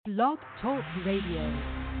Blog Talk Radio.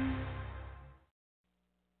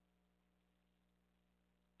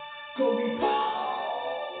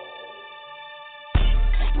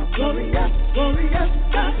 Glorious, glorious,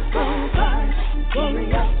 gospel vibes.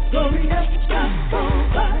 Glorious, glorious, gospel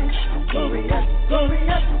vibes. Glorious,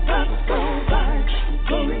 glorious, gospel vibes.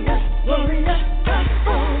 Glorious, glorious,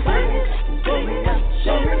 gospel vibes. Glorious,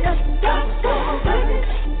 glorious, gospel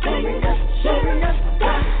vibes. Glorious, glorious,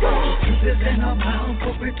 gospel. Truth is in our mouth,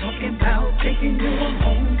 what we're talking about. Taking you on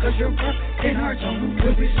home, cause you're up in our zone.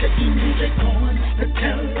 We'll be sitting music on the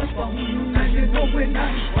telephone. Now you know we're not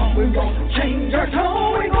wrong. We won't change our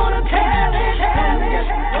tone. We're gonna tell it, glorious,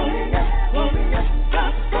 glorious, glorious,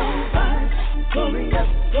 gospel vibes. Glorious,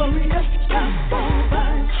 glorious, gospel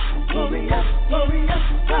vibes. Glorious, glorious,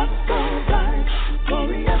 gospel vibes.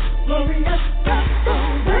 Glorious, glorious, gospel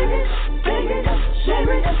vibes. Sing it up, share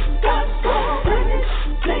it up, gospel vibes.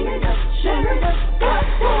 Sing it up, share it up,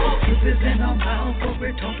 gospel. Truth is in our mouth, what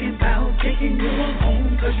we're talking about. Taking you on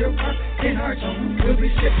home, cause you're up in our zone. We'll be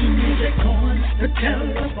sitting music on the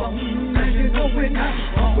telephone. Now you know we're not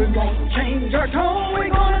wrong. We won't change our tone. We're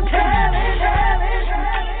gonna tell it, tell it, tell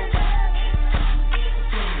it.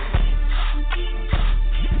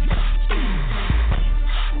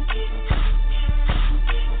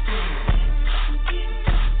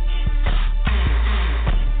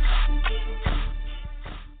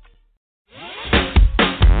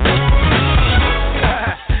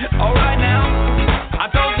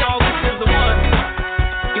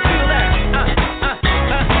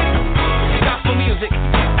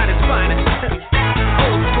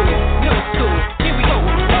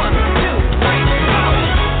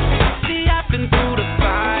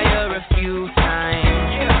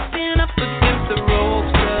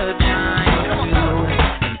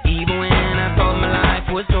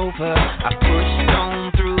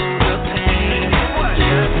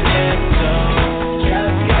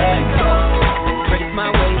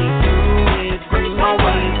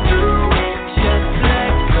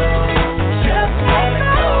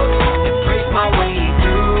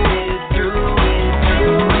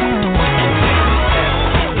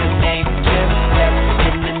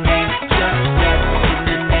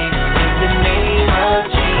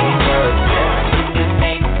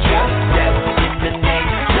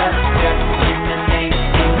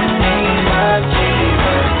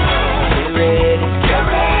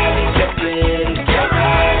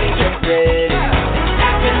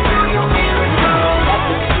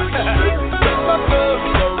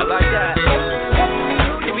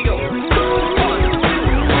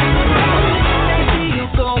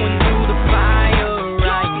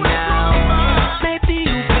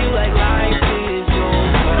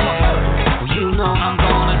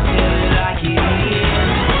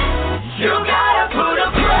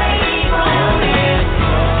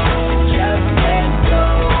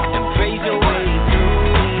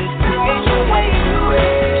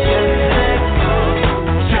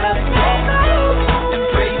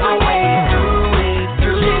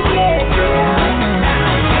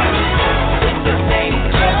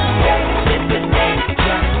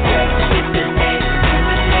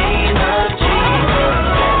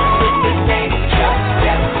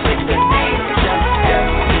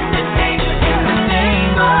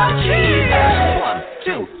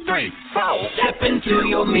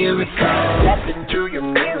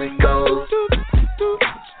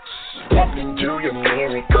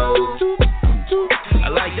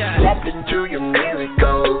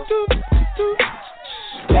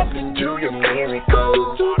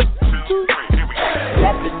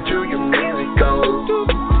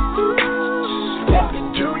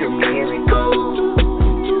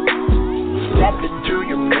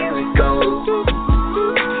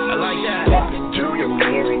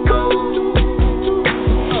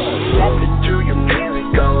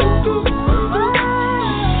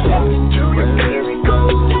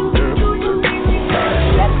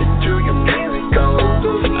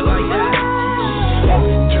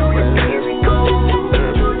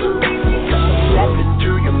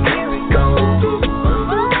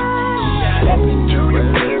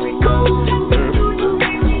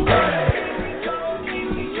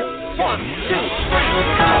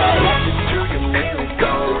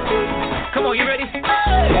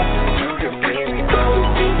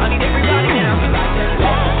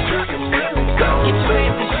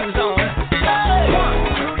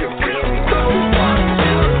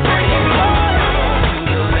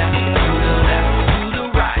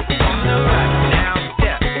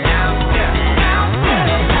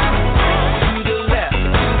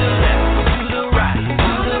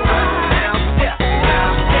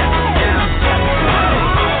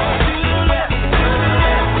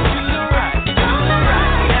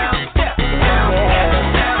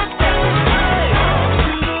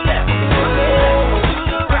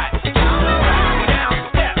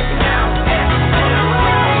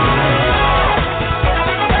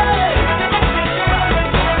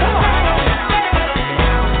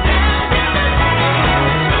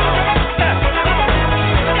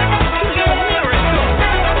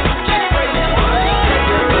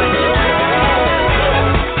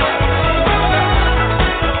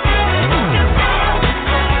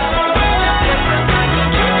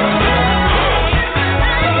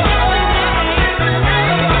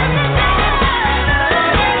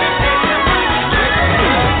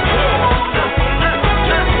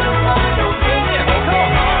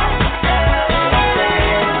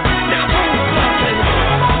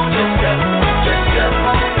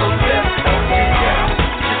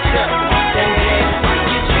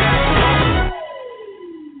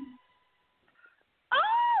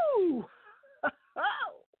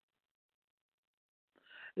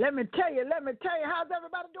 Let me tell you, how's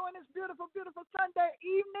everybody doing this beautiful, beautiful Sunday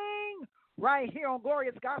evening? Right here on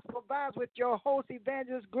Glorious Gospel Vibes with your host,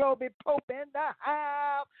 Evangelist Globy Pope in the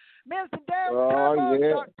house. Mr. Derek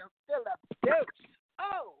Turbo, Dr. Philip Dukes.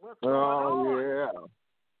 Oh, what's going on? Oh,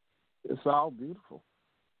 yeah. It's all beautiful.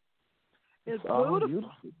 It's all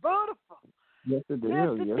beautiful. Beautiful. Yes, it is.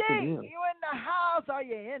 Mr. Yes, D, it is. you in the house? Are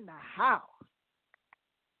you in the house?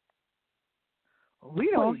 We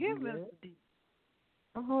don't hear Mr. D.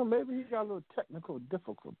 Maybe he got a little technical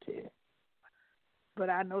difficulty. But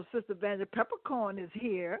I know Sister Vanja Peppercorn is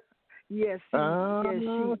here. Yes, she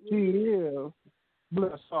is.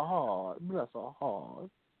 Bless her heart. Bless her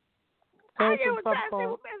heart. I was trying to say,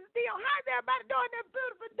 well, Mr. Dion, how's everybody doing that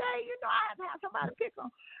beautiful day? You know, I have to have somebody pick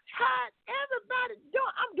on. How's everybody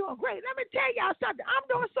doing? I'm doing great. Let me tell y'all something. I'm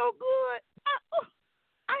doing so good.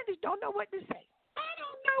 I just don't know what to say. I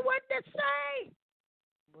don't know what to say.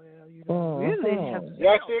 Well, you don't really have to say.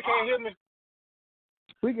 Y'all still can't hear me?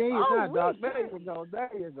 We can hear you now, Doc. There you go.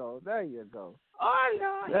 There you go. Oh,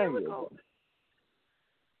 Lord, here we go.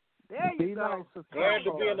 There you go. Nice. Glad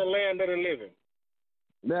to be in the land of the living.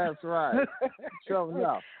 That's right. Sure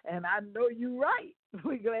enough. And I know you're right.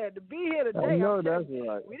 We're glad to be here today. I know that's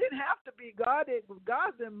right. We didn't have to be. God's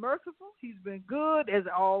been merciful. He's been good as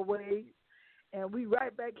always. And we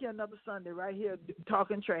right back here another Sunday, right here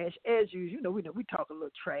talking trash as usual. You know, we talk a little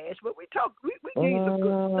trash, but we give you some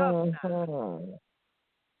good stuff now.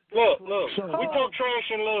 Look, we talk trash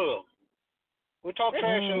and love. We talk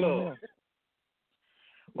trash and love.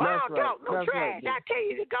 Well, I don't talk no That's trash. Right, I tell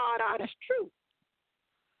you the God honest truth.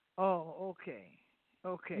 Oh, okay.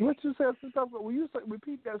 What you said, Sister? Will you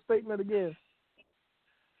repeat that statement again?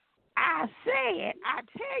 I said, I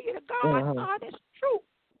tell you the God honest truth.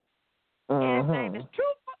 His name is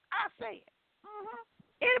truthful. I say it.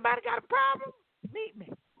 Anybody got a problem? Meet me.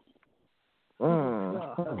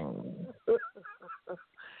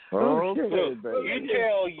 Okay, baby. You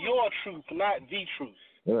tell your truth, not the truth.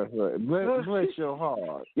 That's right. Bless your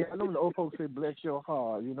heart. Yeah, I know when the old folks say bless your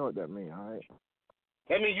heart. You know what that means, all right?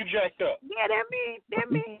 That means you jacked up. Yeah, that means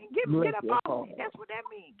get up off me. That's what that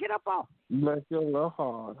means. Get up off. Bless your little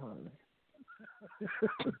heart, honey.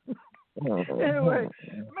 Anyway,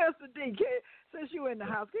 Mr. D, since you're in the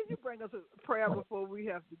house, can you bring us a prayer before we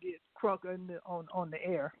have to get crunk on the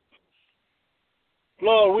air?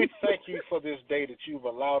 Lord, we thank you for this day that you've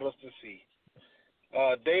allowed us to see.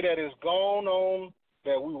 A day that is gone on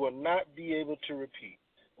that we will not be able to repeat.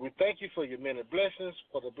 We thank you for your many blessings,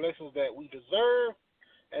 for the blessings that we deserve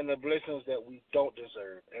and the blessings that we don't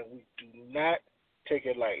deserve. And we do not take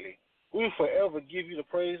it lightly. We forever give you the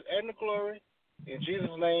praise and the glory. In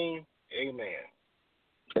Jesus' name, amen.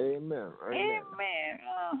 Amen.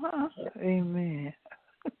 Amen.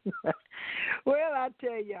 Well, I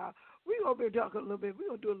tell y'all, we're going to be talking a little bit. We're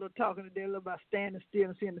going to do a little talking today, a little about standing still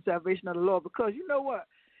and seeing the salvation of the Lord. Because you know what?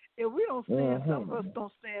 If we don't stand, some of us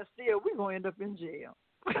don't stand still, we're going to end up in jail.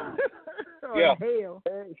 Yeah. Hell.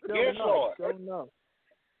 Yes, Lord.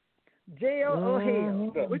 Jail or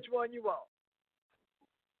hell? Which one you want?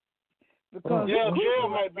 Because jail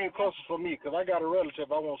might be closer for me because I got a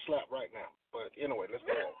relative I won't slap right now. But anyway, let's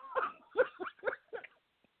go on.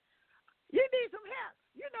 You need some help.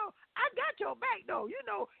 You know, I got your back though. You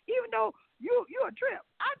know, even though you're a trip,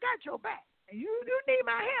 I got your back. And you need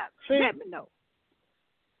my help. Let me know.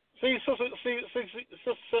 See,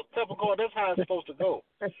 Peppercorn, that's how it's supposed to go.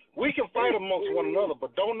 We can fight amongst one another,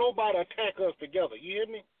 but don't nobody attack us together. You hear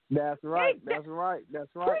me? That's right. That's right.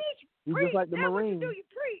 Preach. You just like the That's Marines. What you do. You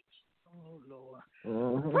preach. Oh, Lord.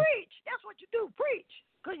 Preach. That's what you do. Preach.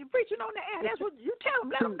 Because you're preaching on the air. That's what you tell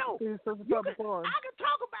them. Let them know. I can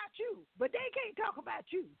talk about you, but they can't talk about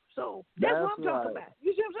you. So that's what I'm talking about.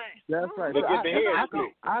 You see what I'm saying? That's right. Look at the head.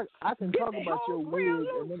 I can talk about your wig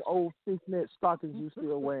and them old fishnet stockings you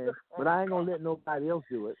still wearing, but I ain't going to let nobody else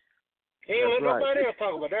do it. He ain't let nobody else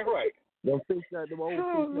talk about that. That's right. Them old fishnet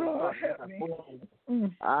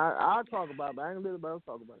stockings. I'll talk about it, but I ain't going to let nobody else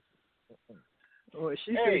talk about it. Well,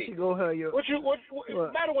 she said she go her your. By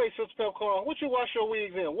the way, Sister Peppercorn, what you wash your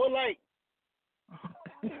wigs in? What light?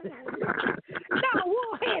 No,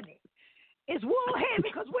 wool heavy. It's wool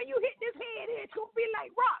heavy because when you hit this head, it's gonna be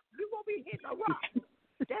like rock. You won't be hitting a rock.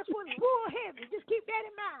 That's when it's wool heavy. Just keep that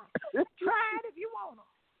in mind. Try it if you want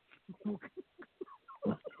to.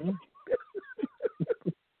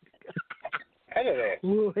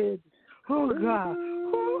 Wool heavy. Oh God.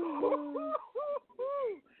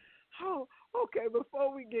 Oh. Okay,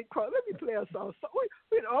 before we get caught, let me play a song. So,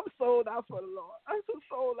 I'm sold out for the Lord. I'm so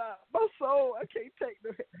sold out. My soul, I can't take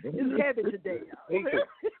the. It's heavy today, y'all.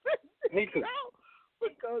 Me too.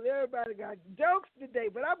 Because because everybody got jokes today.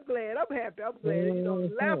 But I'm glad. I'm happy. I'm glad. You know,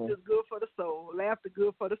 laughter is good for the soul. Laughter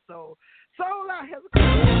good for the soul. Soul out here.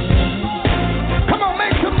 Come on,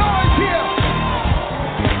 make some noise here.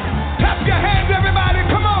 Clap your hands, everybody.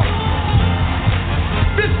 Come on.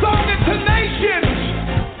 This song is to nations.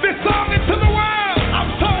 This song is to the world. I'm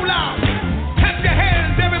sold out. Clap your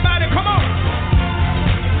hands, everybody. Come on.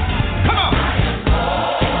 Come on.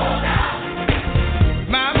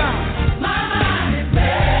 My mind is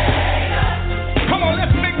made up. Come on,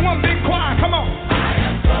 let's make one big choir. Come on. I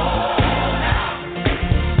am sold out.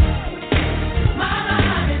 My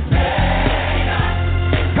mind is made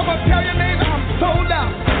up. Come on, tell your neighbor I'm sold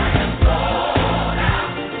out. I am sold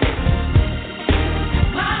out.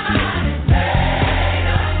 My mind is made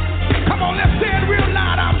up. Come on, let's say it real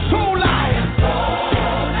loud. I'm sold out. I am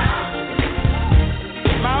sold out.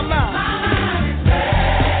 My mind is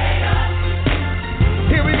made up.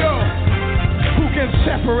 Here we go. Who can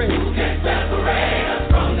separate? Who can separate us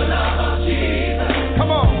from the love of Jesus?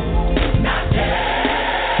 Come on. Not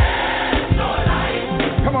death nor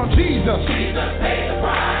life. Come on, Jesus. Jesus paid the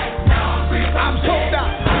price. Now I'm free. I'm sold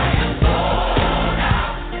out. I am sold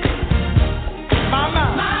out. My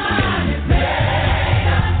mind is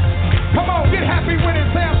made up. Come on, get happy when it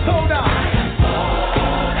says I'm sold out. I am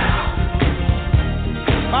sold out.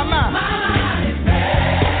 My mind is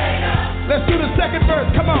made up. Let's do the second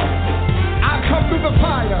verse. Come on. I come through the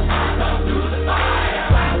fire. I come through the fire.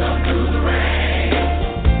 I come through the rain.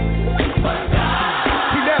 But God,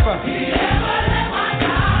 He never let my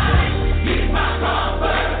guide. He's my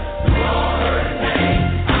comfort through all hurt and pain.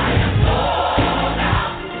 I am sold out.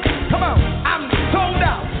 Come on, I'm sold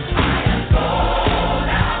out. I am sold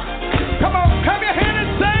out. Come on, clap your hand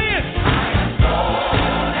and say it. I am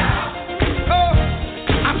sold out. Oh,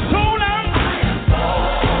 I'm sold out. I am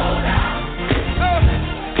sold out. Oh,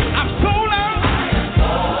 I'm sold out. I am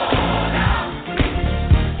sold out.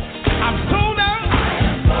 I'm sold out. I am sold out.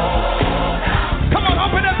 Come on,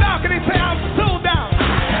 open the balcony, say I'm sold out. I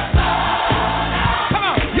am sold out. Come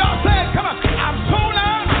on, y'all say it. Come on, I'm sold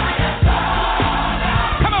out. I am sold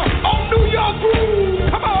out. Come on, New York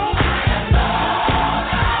groove. Come on. I am sold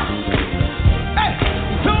out. Hey,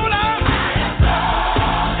 sold out. I am sold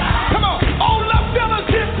out. Come on, Love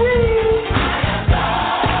Fellowship groove. I am sold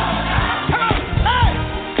out. Come on, hey,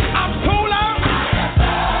 I'm sold out. I am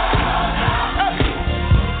sold out. Hey,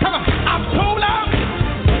 come on, I'm sold out.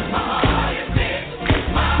 My heart is big,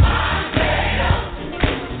 my mind made up.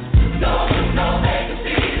 No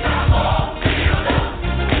vacancies, I'm all filled up.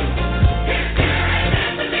 His spirit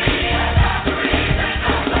lives in me, and that's the reason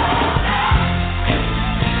I'm sold out.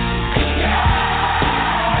 Yeah.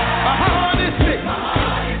 My heart is big, my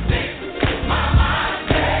mind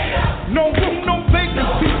made up. No room, no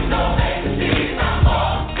vacancies. No vacancies, I'm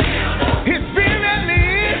all filled up. His spirit lives.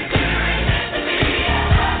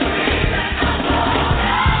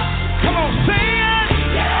 Come on, say it.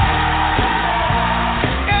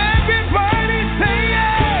 Everybody say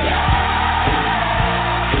it.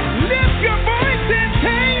 Lift your voice and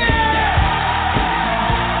say it.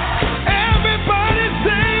 Everybody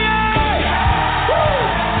say it. Woo.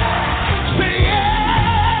 Say it.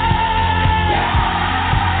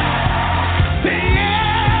 Say it.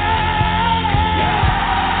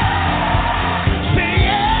 Say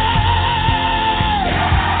it.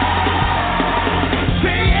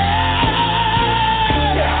 Say it.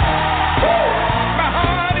 Woo. My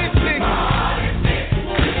heart is big.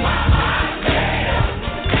 My mind made up.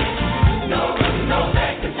 No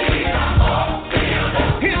vacancy. I'm all filled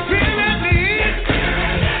up. His spirit lives.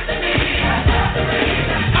 And that's the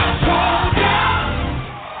reason I'm sold out.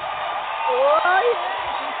 Oh,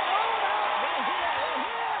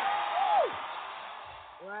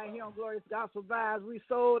 yeah. Right here on Glorious Gospel Vibes, we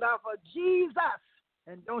sold out for Jesus.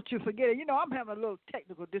 And don't you forget it. You know, I'm having a little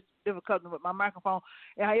technical difficulty with my microphone.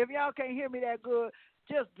 And if y'all can't hear me that good,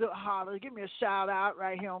 just holler. Give me a shout out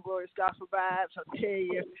right here on Glorious Gospel Vibes. I'll tell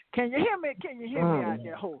you. Can you hear me? Can you hear me out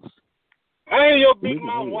there, host? I hear your We big can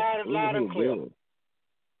mouth hear wide and loud and clear. good.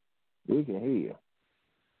 We can hear.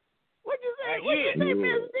 What'd you say? I What'd you hear say, it.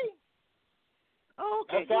 Miss D? Oh,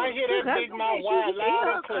 okay. So I hear that big mouth wide, loud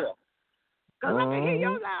and clear. Because I can hear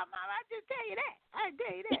your loud mouth. I just tell you that. I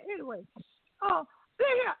tell you that. Anyway. Oh,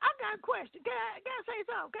 look here. I got a question. Can I say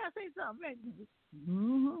something? Can I say something?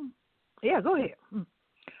 Mm-hmm. Yeah, go ahead.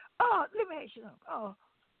 Oh, let me ask you something.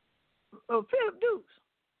 Philip Dukes.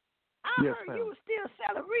 I heard you were still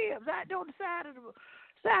selling ribs out there on the side of the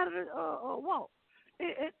walk. Are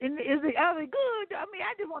they good? I mean,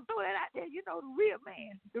 I just want to throw that out there. You know, the rib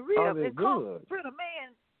man. The rib is called for the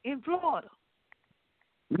man in Florida.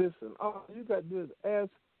 Listen, all you got to do is ask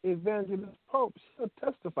Evangelist Pope. She'll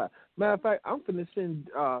testify. Matter of fact, I'm finna send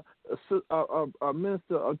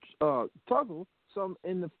Minister Tuggle some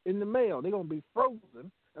in the mail. They're gonna be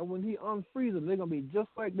frozen, and when he unfreeze them, they're gonna be just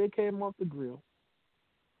like they came off the grill.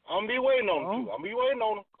 I'm be waiting on them too. I'm be waiting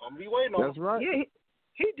on them. That's right. Yeah,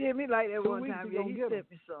 he did me like that 2 one weeks time. he Yeah, gonna he get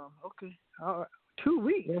sent me some. Okay. All right. 2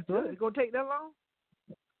 weeks. That's right. It's gonna take that long?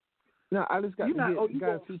 Now I just got to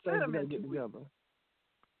got two things them we gotta in get 2 together.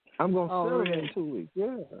 I'm gonna send them in 2 weeks.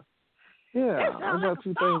 Yeah. I got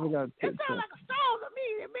two things I got to It sounds like a stall to me.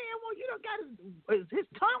 That man, well, you don't got his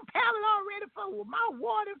tongue palate already for mouth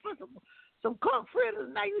water for some cooked fritters.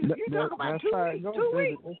 Now you talk about 2 weeks. 2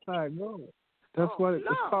 weeks. That's how it goes. That's what it's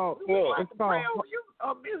called. It's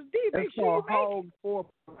called Miss D. It's called hog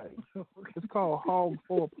foreplay. It's called hog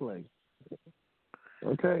foreplay.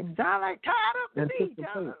 Okay. Sound like tied up to me.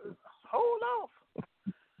 Hold off.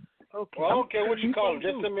 Okay. Well, I don't care what you call it.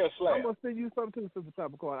 Just send me a slap. I'm gonna send you something to the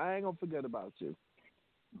top of corn. I ain't gonna forget about you.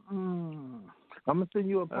 I'm gonna send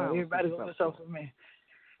you a pound. Everybody's gonna suffer for me.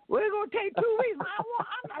 Well, it's gonna take 2 weeks. I'm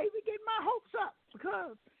not even getting my hopes up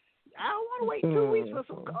because I don't want to wait 2 weeks for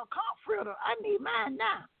some cough fritter. I need mine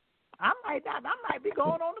now. I might be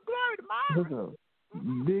going on the glory tomorrow.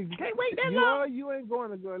 Can't wait that long. You ain't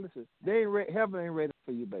going to go. Listen, heaven ain't ready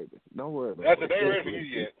for you, baby. Don't worry about it. They ain't ready for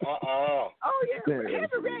you yet. Oh yeah,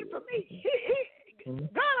 heaven ready for me.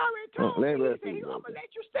 God already told me. He said I'm gonna let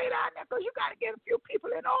you stay down there because you got to get a few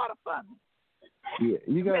people in order for me. Yeah,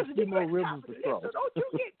 you got a few more rivers to cross. So don't you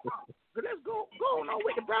get crossed. Let's go on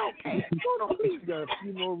with the broadcast. Go on, please. You got a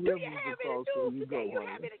few more rivers to cross. So you go. Do you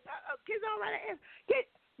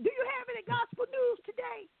have any gospel news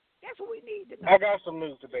today? That's what we need to know. I got some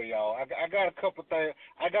news today, y'all. I got a couple things.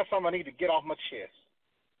 I got something I need to get off my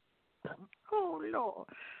chest. Oh, Lord.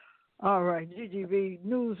 All right, GGV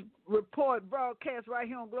News Report broadcast right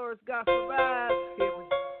here on Glorious Gospel Vibes. Here we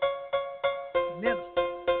go. Minister.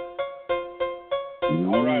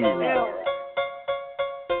 All right.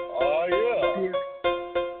 Oh, yeah. Here we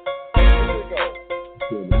go.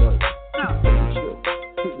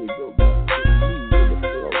 Here we go.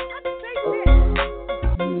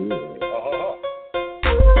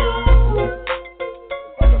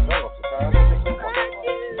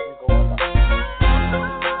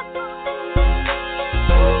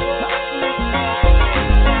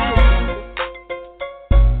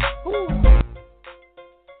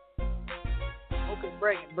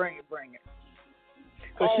 Bring it.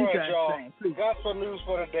 All right, y'all. Gospel news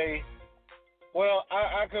for today. Well,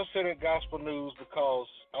 I consider it gospel news because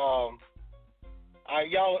I'm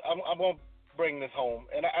gonna bring this home,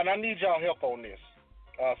 and I need y'all help on this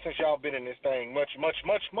since y'all been in this thing much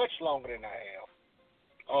longer than I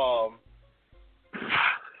have.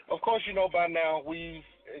 Of course, you know by now we've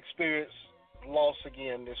experienced loss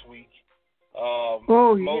again this week.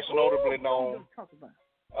 Most notably known.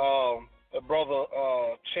 The brother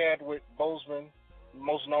Chadwick Boseman,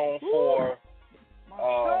 most known for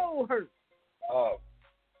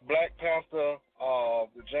Black Panther,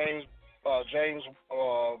 the James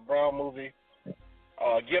Brown movie,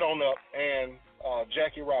 Get On Up, and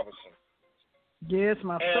Jackie Robinson. Yes,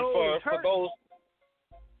 my soul is hurt.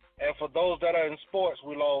 For those that are in sports,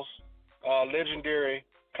 we lost legendary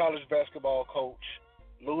college basketball coach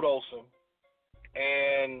Lute Olson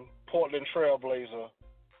and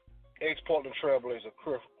ex-Portland Trailblazer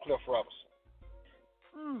Cliff Robinson.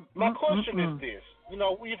 My question is this. You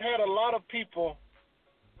know, we've had a lot of people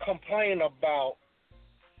complain about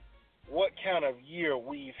what kind of year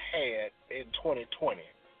we've had in 2020,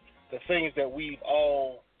 the things that we've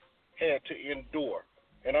all had to endure.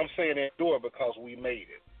 And I'm saying endure because we made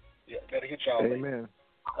it. Yeah, that hit y'all. Amen.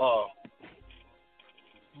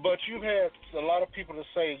 But you've had a lot of people to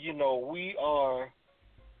say,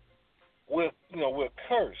 we're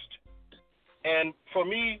cursed. And for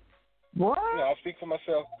me, I speak for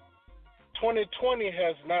myself, 2020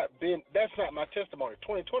 that's not my testimony.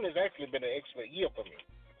 2020 has actually been an excellent year for me.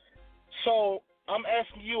 So I'm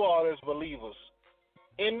asking you all as believers,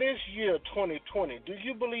 in this year 2020, do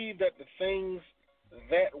you believe that the things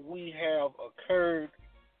that we have occurred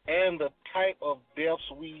and the type of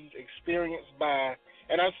deaths we've experienced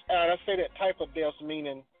and I say that type of deaths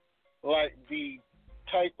meaning like the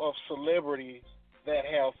type of celebrities that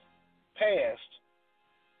have passed,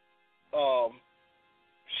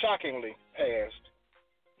 shockingly passed,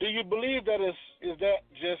 do you believe that is that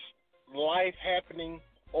just life happening,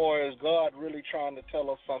 or is God really trying to tell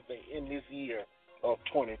us something in this year of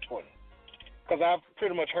 2020? Because I've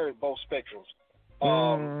pretty much heard both spectrums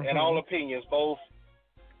and all opinions, both.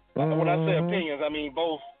 When I say opinions, I mean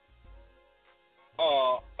both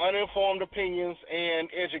uninformed opinions and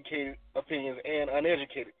educated opinions and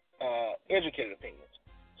uneducated educated opinions.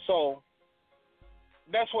 So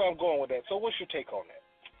that's where I'm going with that. So what's your take on that?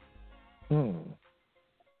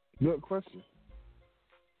 Good question.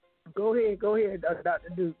 Go ahead, Dr.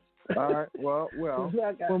 Duke. All right. Well.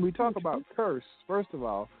 When we talk about curse, first of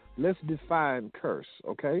all, let's define curse.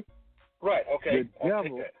 Okay. Right. Okay.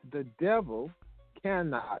 The devil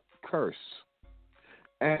cannot curse,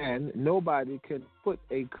 and nobody can put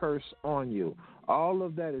a curse on you. All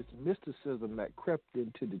of that is mysticism that crept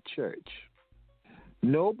into the church.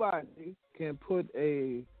 Nobody can put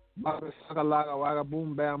a baka saka laga waga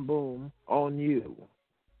boom bam boom on you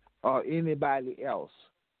or anybody else,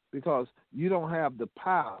 because you don't have the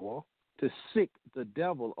power to sick the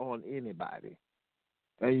devil on anybody.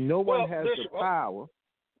 And no one has the power.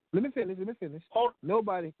 Let me finish.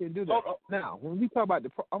 Nobody can do that. Now, when we talk about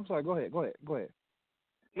I'm sorry, go ahead.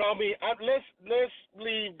 No, I mean, let's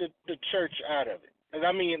leave the church out of it. When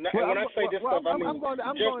I say this stuff, I mean I'm going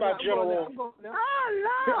general.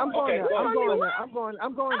 I'm going there. Hold on,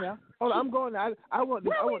 I'm going there. I want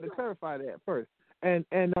to clarify that first. And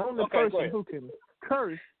the only person who can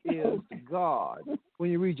curse is God.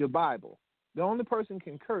 When you read your Bible, the only person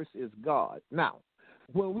can curse is God. Now,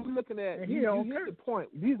 when we're looking at, you hit the point.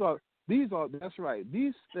 These are. That's right.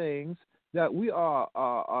 These things that we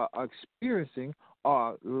are experiencing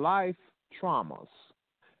are life traumas.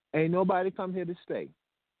 Ain't nobody come here to stay.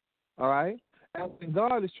 All right? And when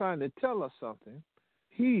God is trying to tell us something,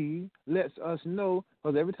 He lets us know,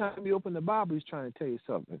 because every time you open the Bible, He's trying to tell you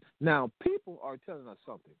something. Now, people are telling us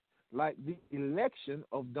something, like the election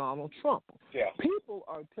of Donald Trump. Yeah. People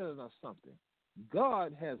are telling us something.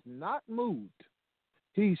 God has not moved.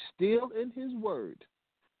 He's still in His word.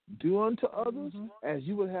 Do unto others as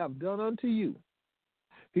you would have done unto you.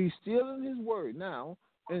 He's still in His word. Now,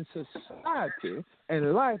 in society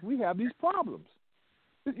and life, we have these problems.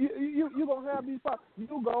 You're going to have these problems.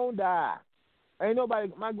 You're going to die. Ain't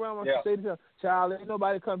nobody, my grandma used to say to her, child, ain't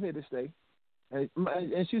nobody come here to stay. And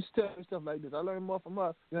she used to tell me stuff like this. I learned more from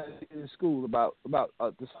her in school about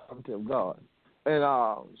the sovereignty of God. And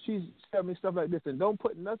she tell me stuff like this, and don't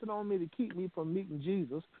put nothing on me to keep me from meeting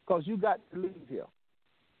Jesus, because you got to leave here.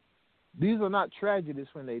 These are not tragedies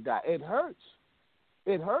when they die. It hurts.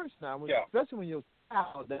 It hurts now, especially when your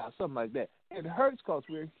child dies, something like that. It hurts because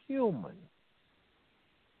we're human.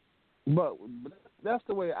 But that's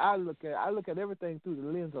the way I look at it. I look at everything through the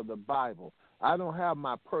lens of the Bible. I don't have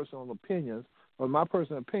my personal opinions, but my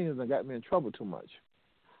personal opinions have got me in trouble too much.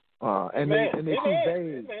 And they're too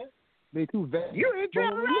vague. They're too vague. You in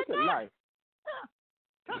trouble right now? Life,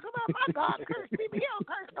 talk about my God curse people. He don't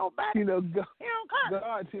curse nobody. You know, God, he don't curse.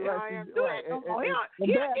 God, he don't do that no more. He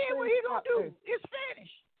did what he gonna do. It's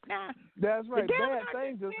finished. Now, that's right. Bad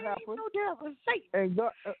things just happen. No devil, Satan. And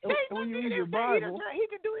God, when you read your Bible, he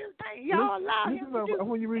can do everything. Y'all allow him to do.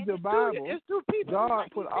 When you read your Bible, God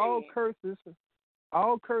put all curses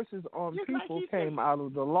on people came out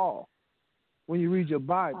of the law. When you read your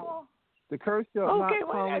Bible, the curse shall not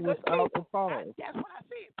come without the fall. That's what I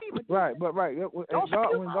said. People right, but right. When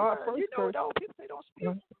God first cursed, people say don't speak.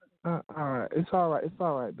 All right, it's all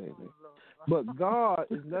right, baby. But God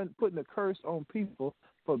is not putting a curse on people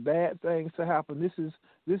for bad things to happen.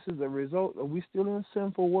 This is a result of we still in a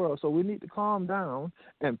sinful world. So we need to calm down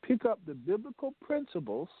and pick up the biblical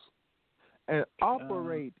principles and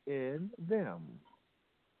operate in them.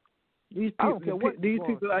 These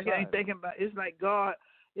people out here ain't thinking about. It's like God.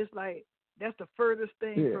 It's like that's the furthest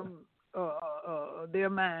thing from their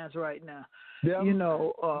minds right now. Yeah. You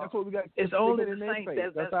know, that's what we got. It's only the saints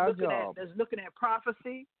that's looking at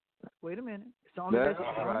prophecy. Wait a minute. It's only the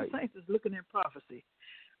saints that's looking at prophecy.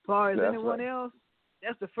 As far as anyone else,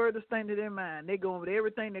 that's the furthest thing to their mind. They go with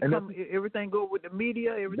everything that comes. Everything go with the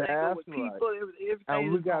media. Everything go with people.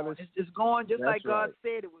 Everything is going. It's just going just like God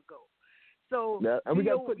said it would go. So and we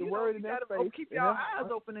got to put the word in their face. Keep your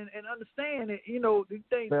eyes open and understand that, you know, the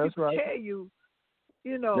things people tell you,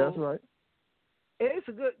 you know. That's right. It's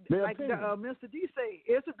a good, like Mr. D say,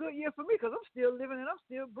 it's a good year for me because I'm still living and I'm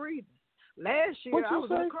still breathing. Last year I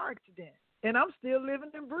was in a car accident and I'm still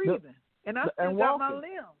living and breathing. And I still got my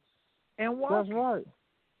limbs and walking. That's right.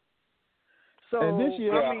 So and this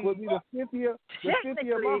year will be the 5th year. The 5th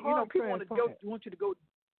year of my heart people want you to go.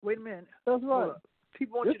 Wait a minute. That's right.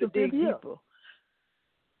 People want you to dig deeper.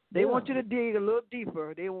 They want you to dig a little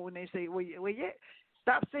deeper. When they say, well,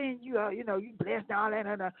 stop saying you blessed and all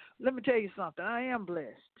that. Let me tell you something. I am blessed.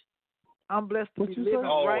 I'm blessed to be living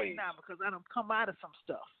right now because I done come out of some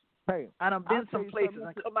stuff. Hey, I done been some places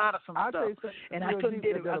and come out of some stuff, and I couldn't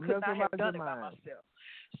do it. I could not have done it by myself.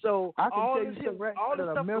 So I can all tell you this, something right all now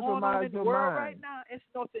the that'll stuff going on mesmerize in the your world mind. right now, it's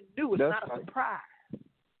nothing new. It's That's not a right. surprise.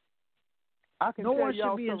 I can No tell one should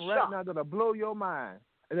y'all be in something right shock. now that'll blow your mind.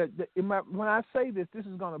 When I say this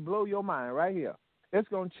is going to blow your mind right here. It's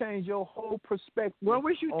going to change your whole perspective. Well,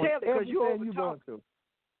 we should on tell it because everything you're you're over going talking. through.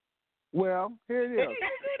 Well, here it is.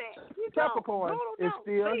 Peppercorn is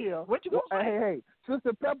still here. What you gonna say? Hey,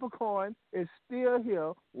 Sister Peppercorn is still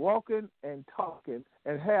here, walking and talking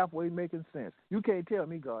and halfway making sense. You can't tell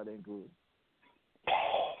me God ain't good.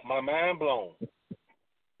 My mind blown.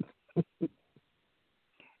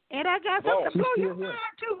 And I got something to blow your She's still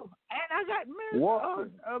mind too. And I got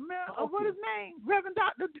Walking. what his name? Reverend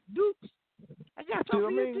Dr. Dukes. I got See what I something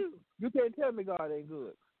for you mean? too. You can't tell me God ain't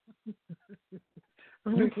good.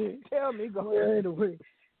 You can't tell me God ain't good.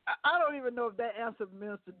 I don't even know if that answered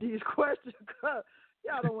Minister D's question because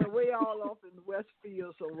y'all done went way all off in the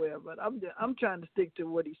Westfield somewhere. But I'm trying to stick to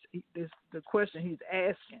what the question he's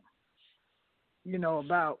asking. You know,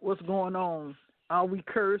 about what's going on. Are we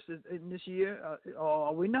cursed in this year, or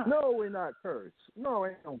are we not? No, we're not cursed. No,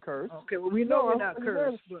 ain't no curse. Okay, well we know we're not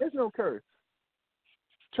cursed. There's no curse.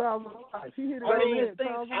 Trials of life. He hit it But on the these head. things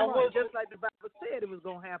Trials of happen life. just like the Bible said it was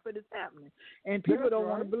going to happen. It's happening, and people That's don't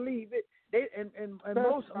want to right. believe it. They and That's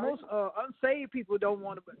most right. unsaved people don't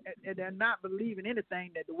want to, and they're not believing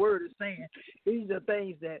anything that the Word is saying. These are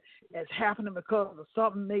things that's happening because of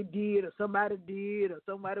something they did, or somebody did, or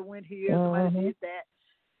somebody went here, somebody did that,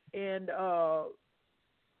 and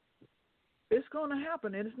it's going to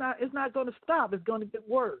happen, and it's not going to stop. It's going to get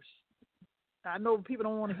worse. I know people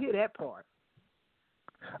don't want to hear that part.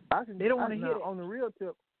 They don't want to hear it. On the real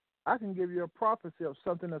tip, I can give you a prophecy of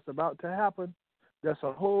something that's about to happen. There's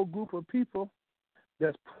a whole group of people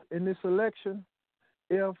that's in this election.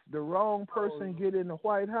 If the wrong person get in the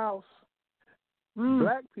White House,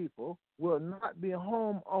 black people will not be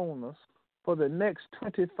homeowners for the next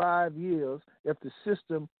 25 years if the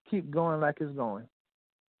system keep going like it's going.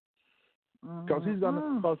 Because he's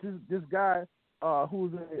gonna, because this guy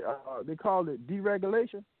who's they call it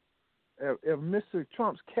deregulation. If Mr.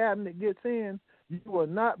 Trump's cabinet gets in, you will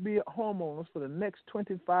not be homeowners for the next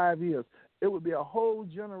 25 years. It will be a whole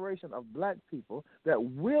generation of black people that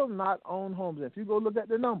will not own homes. And if you go look at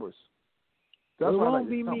the numbers, that's it why won't like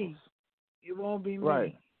be the me. It won't be me.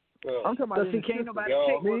 Right. I'm talking about because can't nobody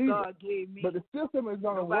take what God gave me. But the system is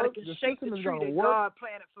going to nobody work. can The shake system the is tree going to that work. God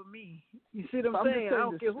planted for me. You see what I'm saying? I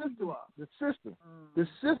don't care who you are. The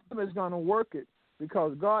system is going to work it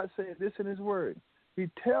because God said this in His Word. He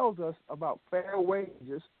tells us about fair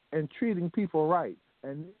wages and treating people right.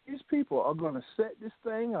 And these people are going to set this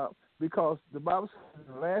thing up because the Bible says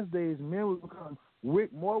in the last days men will become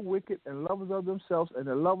more wicked and lovers of themselves and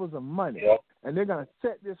the lovers of money. Yep. And they're going to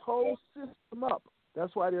set this whole system up.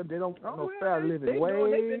 That's why they don't want no fair living they've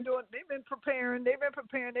wage. been preparing. They're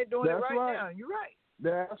doing it right now. You're right.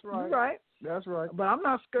 That's right. You're right. That's right. But I'm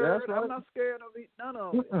not scared. That's right. I'm not scared of it. None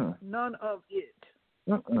of it. None of it.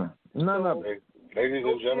 None of it. Ladies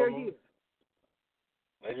and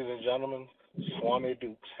gentlemen, Swami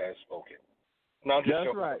Dukes has spoken. No, I'm just That's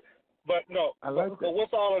joking. right. But no, but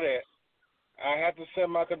with all of that, I have to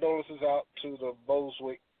send my condolences out to the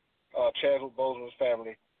Chadwick Boseman's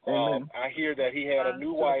family. I hear that he had a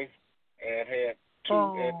new wife and had two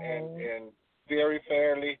and very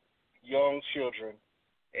fairly young children,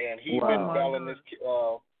 and he'd been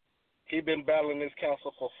battling this cancer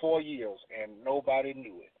for 4 years, and nobody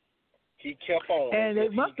knew it. He kept on. And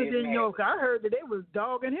it must have been, I heard that they was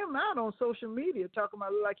dogging him out on social media, talking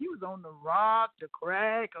about like he was on the rock, the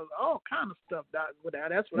crack, or all kind of stuff. That's what I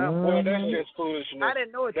was. Well, that's just foolishness. I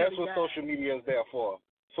didn't know it. That's what social media is there for.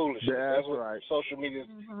 Foolishness. That's what right. Social media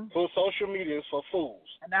is for fools.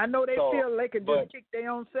 And I know they feel they could just kick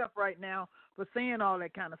their own self right now for saying all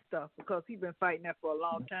that kind of stuff because he's been fighting that for a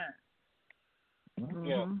long time.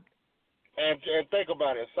 Yeah. And think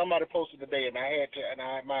about it. Somebody posted today, and I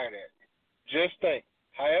admire that. Just think,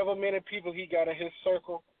 however many people he got in his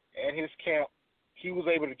circle and his camp, he was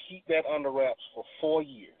able to keep that under wraps for 4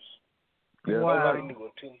 years. Yeah. Nobody knew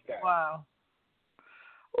until he died. Wow.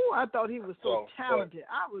 Oh, I thought he was so talented.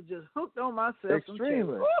 I was just hooked on myself.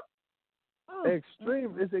 Extremely. It's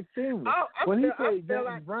extremely. When he played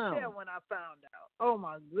James Brown. When I found out. Oh,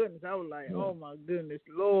 my goodness. I was like, oh, my goodness,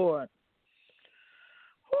 Lord.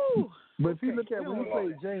 Whew. But if you look at when he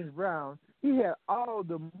played James Brown, he had all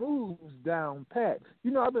the moves down pat.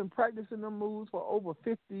 You know, I've been practicing the moves for over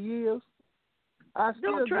 50 years. I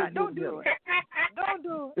still Don't try. Don't do it. Don't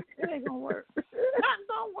do it. It ain't gonna work. Nothing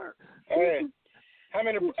gonna work. Hey, how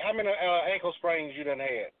many ankle sprains you done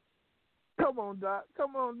had? Come on, Doc.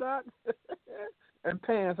 And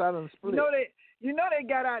pants I done split. You know they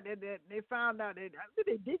got out there that they found out that did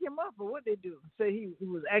they dig him up or what they do? Say he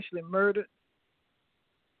was actually murdered.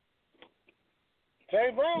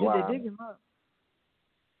 James Brown. Did they dig him up?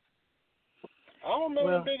 I don't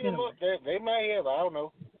remember digging him up. They might have. I don't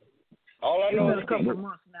know. All I know is a couple of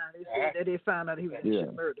months now. They said that they found out he was actually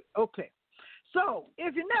murdered. Okay. So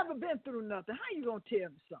if you never been through nothing, how you gonna tell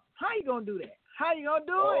me something? How you gonna do that? How you gonna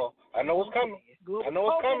do it? I know what's coming. I know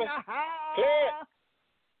what's coming.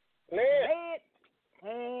 Play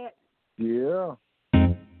it. Yeah.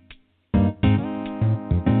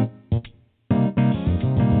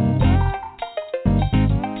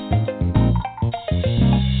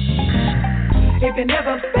 If you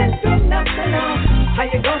never been through nothing else, how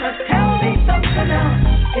you gonna tell me something else?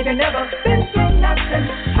 If you never been through nothing,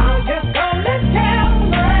 how you gonna tell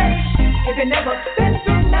me? If you never been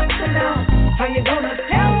through nothing else, how you gonna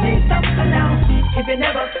tell me something else? If you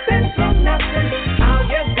never been through nothing, how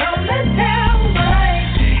you gonna tell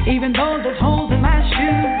me? Even though there's holes in my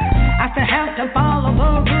shoes, I still have to follow the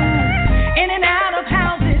rules. In and out of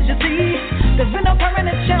houses, you see, there's been no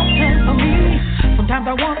permanent shelter for me. Sometimes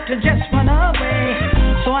I want to just run away,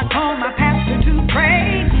 so I call my pastor to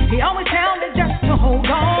pray. He always tells me just to hold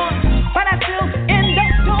on, but I still end up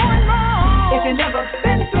doing wrong. If you never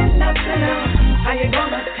been through nothing else, how you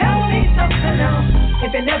gonna tell me something else? If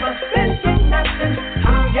you never been through nothing,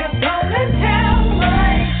 how you gonna tell me?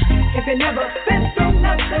 If you never been through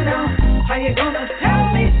nothing else, how you gonna tell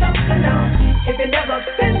me something else? If you never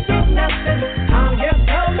been through nothing, how you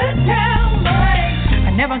gonna tell me? I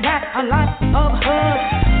never got a lot of hugs,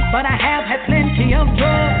 but I have had plenty of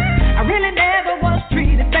drugs. I really never was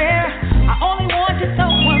treated fair. I only wanted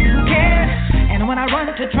someone who cared. And when I run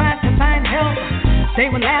to try to find help, they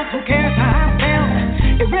would laugh, who cares how I felt.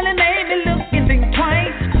 It really made me look and think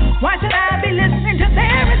twice. Why should I be listening to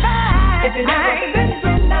their advice? If you never been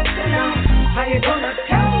through nothing else, how you gonna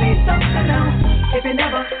tell me something else? If you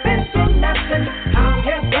never been through nothing, how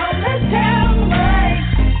you gonna tell me?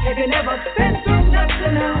 If you never been through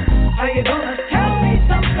nothing else, how you gonna tell me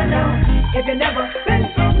something else? If you never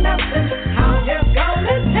been through nothing, how you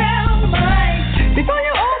gonna tell me? Before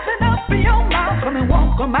you open up your mouth, come and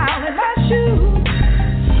walk a mile in my shoes.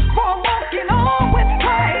 For I'm walking on with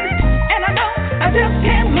Christ, and I know I just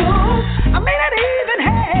can't lose. I may not even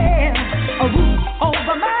have a roof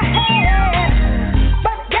over my head,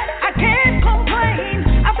 but yet I can't complain.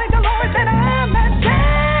 I thank the Lord that I'm not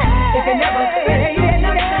dead. If you never been through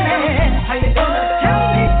nothing, how you gonna tell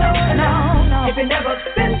me something else? If you never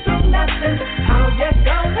been through nothing, how you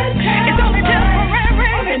gonna tell me? It's only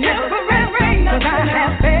temporary, cause I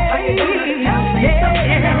have faith. How you gonna tell me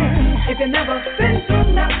something else? If you never been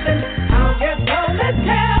through nothing, how you gonna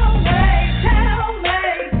tell me? Tell me,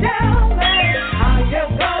 how you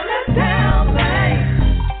gonna tell me?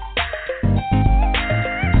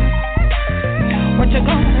 What you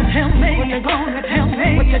gonna tell me? What you gonna tell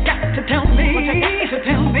me? What you got to tell me? What you got to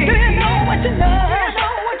tell me? Do you know what you know? Do you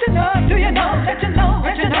know what you know? Do you know that you know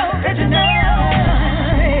that you know that you know?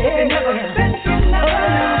 If you never been through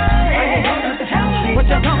nothing, how you gonna tell me? What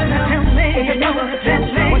you gonna tell me? If you never tell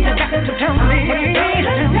me, what you got to tell me?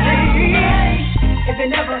 If you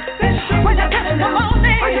never been through what you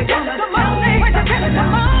testimony, how you gonna tell me? What you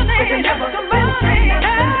testimony, if you never testimony,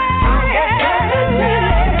 how you gonna tell me?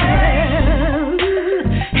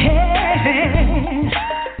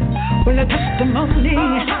 Well, a testimony,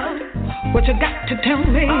 what you got to tell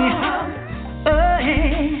me?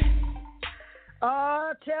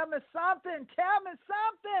 Tell me something. Tell me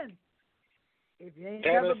something. If you ain't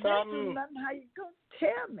Tell never me been something. through nothing, how you gonna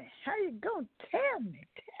tell me? How you gonna tell me?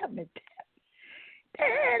 Tell me. I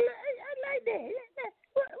like that.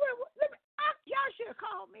 Y'all should have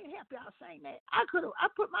called me and help y'all sing that. I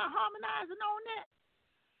put my harmonizing on that.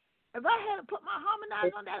 If I had to put my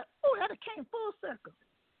harmonizing on that, that'd have came full circle.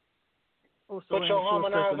 Put your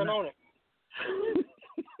harmonizing on it.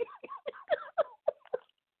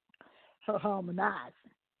 Harmonizing.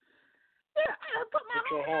 Yeah, I put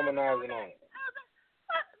your harmonizing on it.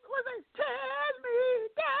 Was it tell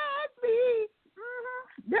me?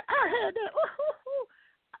 Mm-hmm. I had that.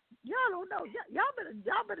 Y'all don't know. Y'all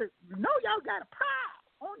better know y'all got a pride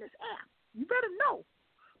on this app. You better know,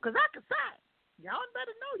 cause I can sing. Y'all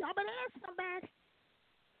better know. Y'all better ask somebody.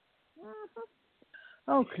 Mm-hmm.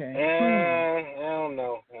 Okay. I don't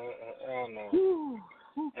know. Okay.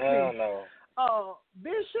 I don't know.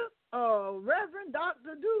 Bishop, Reverend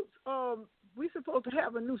Dr. Dukes, we supposed to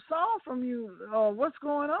have a new song from you. What's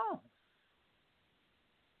going on?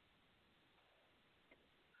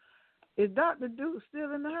 Is Dr. Dukes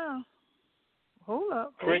still in the house? Hold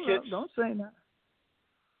up. Crickets. Don't say that.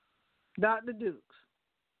 Dr. Dukes.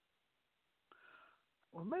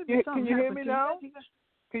 Well, maybe can you hear me now?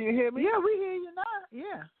 Can you hear me? Yeah, we hear you now.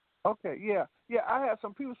 Yeah. Okay, yeah. I have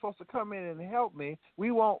some people supposed to come in and help me.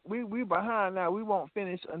 We behind now. We won't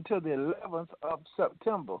finish until the 11th of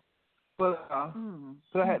September. But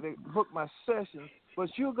so I had to book my session.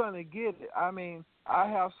 But you're gonna get it. I mean, I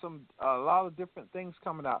have a lot of different things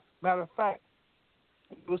coming out. Matter of fact,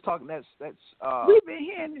 we was talking that's we've been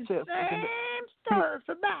hearing the same story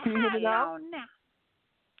for about can you hear me now?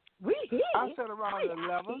 We hear I said around the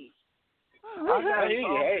 11th.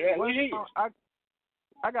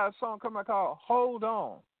 I got a song coming out called "Hold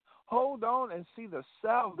On." Hold on and see the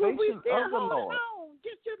salvation of the Lord. On.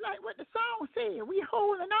 Just like what the song said, we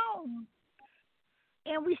holding on,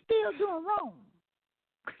 and we still doing wrong.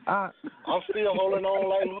 I'm still holding on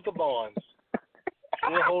like Luther Barnes.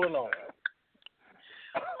 Still holding on.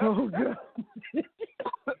 Oh God.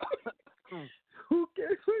 Who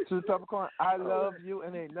cares? To the top of corn, I love you,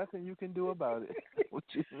 and ain't nothing you can do about it. What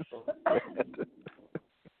you know?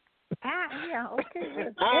 Yeah, okay.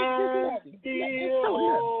 I'm still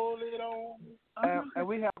holding on. And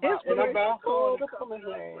we have Hey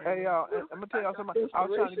y'all, I'm gonna tell y'all something. I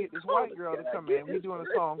was trying to get this white girl to come in. We're doing a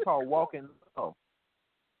song called "Walking Love,"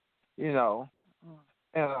 you know,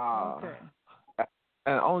 and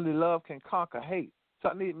and only love can conquer hate. So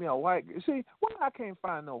I need me a white girl. See, why I can't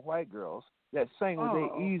find no white girls that sing with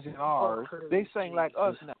their E's and R's? They sing like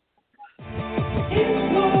us now.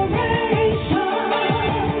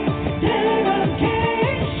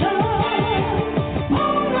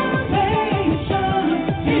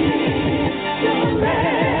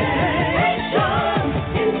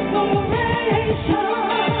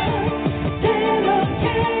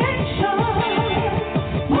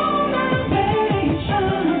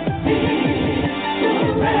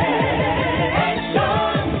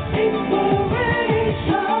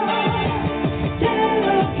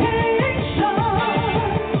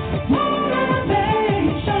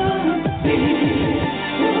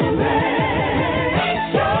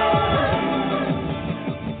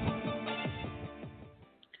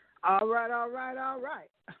 All right.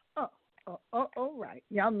 All right.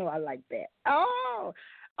 Y'all know I like that. Oh,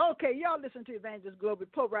 okay. Y'all listen to Evangelist Global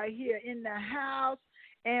Pope right here in the house,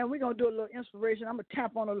 and we're going to do a little inspiration. I'm going to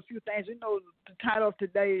tap on a few things. You know, the title of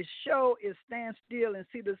today's show is Stand Still and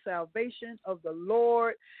See the Salvation of the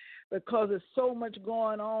Lord, because there's so much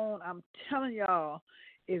going on. I'm telling y'all,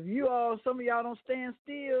 if some of y'all don't stand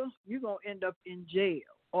still, you're going to end up in jail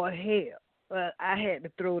or hell. But I had to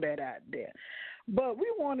throw that out there. But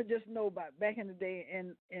we want to just know about back in the day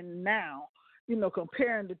and now, you know,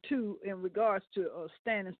 comparing the two in regards to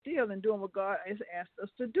standing still and doing what God has asked us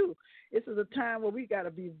to do. This is a time where we got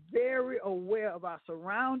to be very aware of our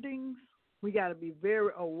surroundings. We got to be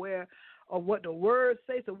very aware of what the Word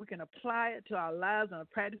says so we can apply it to our lives in a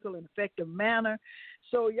practical and effective manner.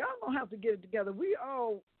 So y'all don't have to get it together. We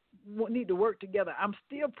all need to work together. I'm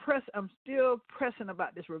still pressing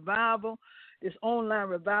about this revival, this online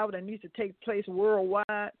revival that needs to take place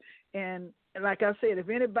worldwide. And like I said, if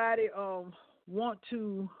anybody want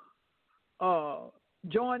to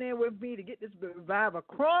join in with me to get this revival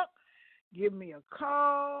crunk, give me a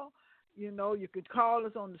call. You know, you could call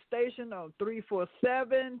us on the station on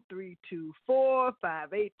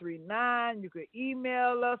 347-324-5839. You could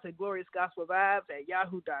email us at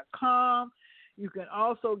gloriousgospelvibes@yahoo.com. You can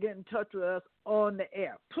also get in touch with us on the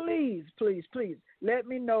air. Please, please, please let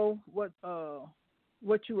me know what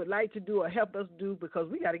you would like to do or help us do, because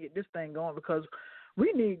we got to get this thing going, because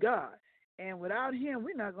we need God. And without Him,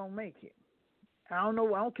 we're not going to make it. I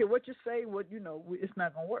don't care what you say, it's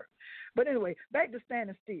not going to work. But anyway, back to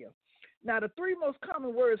standing still. Now, the three most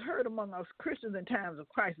common words heard among us Christians in times of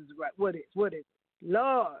crisis, right? What is it?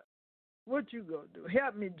 Lord, what you gonna do?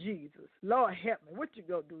 Help me, Jesus. Lord, help me. What you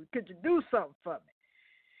gonna do? Could you do something for me?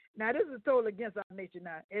 Now, this is totally against our nature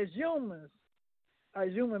now. As humans,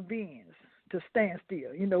 as human beings, to stand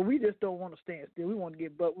still. You know, we just don't want to stand still. We want to we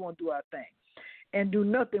want to do our thing and do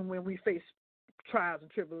nothing when we face trials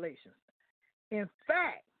and tribulations. In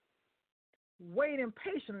fact, waiting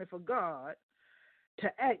patiently for God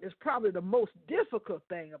to act is probably the most difficult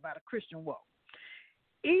thing about a Christian walk.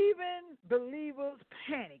 Even believers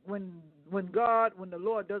panic when the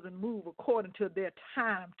Lord doesn't move according to their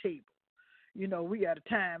timetable. You know, we got a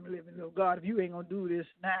time living. God, if you ain't gonna do this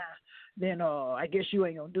now, then I guess you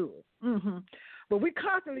ain't gonna do it. But we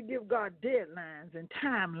constantly give God deadlines and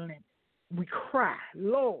time limits. We cry,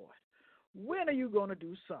 Lord, when are you gonna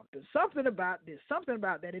do something? Something about this, something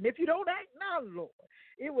about that. And if you don't act now, Lord,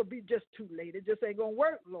 it will be just too late. It just ain't gonna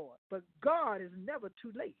work, Lord. But God is never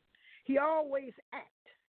too late. He always acts,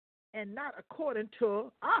 and not according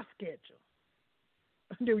to our schedule.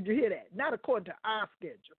 Did you hear that? Not according to our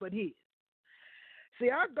schedule, but his. See,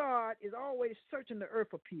 our God is always searching the earth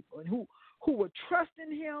for people and who will trust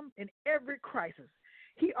in him in every crisis.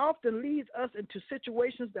 He often leads us into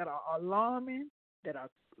situations that are alarming, that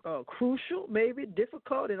are crucial, maybe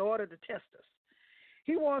difficult in order to test us.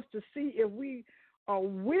 He wants to see if we are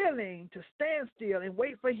willing to stand still and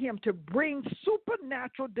wait for him to bring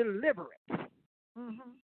supernatural deliverance.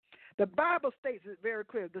 Mm-hmm. The Bible states it very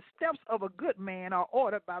clear. The steps of a good man are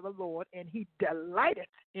ordered by the Lord, and he delighteth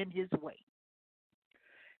in his way.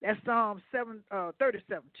 That's Psalm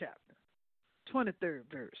 37 chapter, 23rd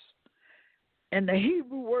verse. And the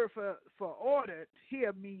Hebrew word for ordered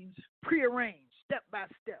here means prearranged, step by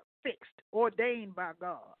step, fixed, ordained by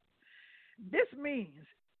God. This means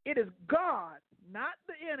it is God, not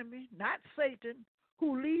the enemy, not Satan,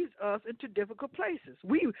 who leads us into difficult places.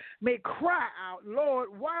 We may cry out, Lord,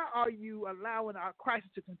 why are you allowing our crisis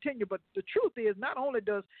to continue? But the truth is, not only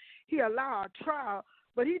does he allow our trial,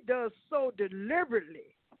 but he does so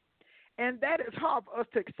deliberately. And that is hard for us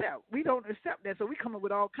to accept. We don't accept that, so we come up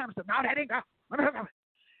with all kinds of stuff. No, that ain't God.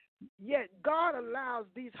 Yet God allows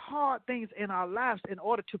these hard things in our lives in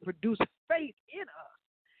order to produce faith in us.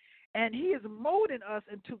 And he is molding us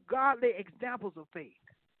into godly examples of faith.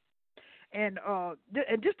 And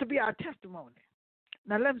just to be our testimony.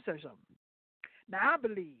 Now, let me say something. Now, I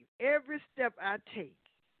believe every step I take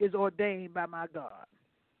is ordained by my God,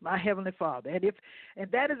 my Heavenly Father. And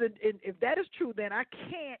if that is true, then I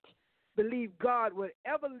can't believe God would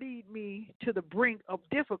ever lead me to the brink of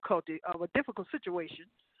difficulty, of a difficult situation,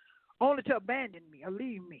 only to abandon me or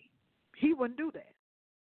leave me. He wouldn't do that.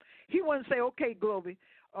 He wouldn't say, okay,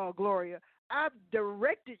 Gloria, I've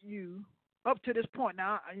directed you up to this point.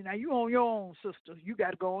 Now you on your own, sister. You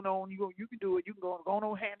got to go on. You can do it. You can go on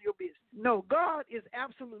handle your business. No, God is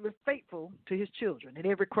absolutely faithful to his children in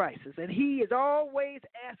every crisis. And he is always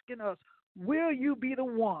asking us, will you be the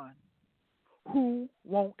one who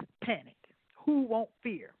won't panic, who won't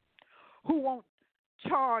fear, who won't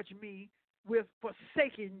charge me with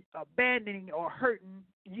forsaking, abandoning, or hurting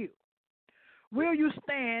you? Will you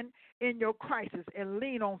stand in your crisis and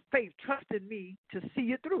lean on faith, trusting me to see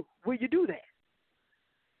you through? Will you do that?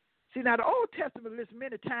 See, now the Old Testament lists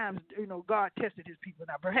many times, God tested his people.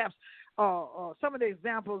 Now, perhaps some of the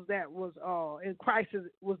examples that was in crisis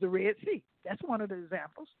was the Red Sea. That's one of the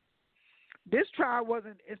examples. This trial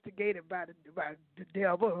wasn't instigated by the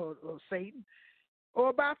devil or Satan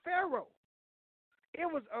or by Pharaoh. It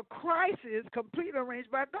was a crisis completely arranged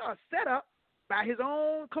by God, set up by his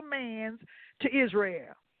own commands to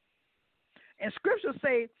Israel. And scriptures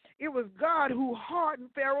say it was God who hardened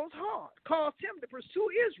Pharaoh's heart, caused him to pursue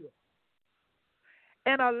Israel,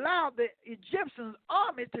 and allowed the Egyptians'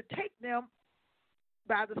 army to take them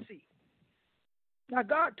by the sea. Now,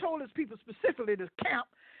 God told his people specifically to camp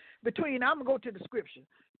between, I'm going to go to the scripture,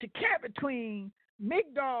 to camp between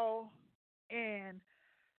Migdol and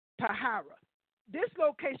Tahara. This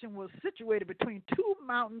location was situated between two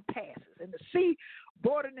mountain passes, and the sea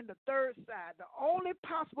bordered in the third side. The only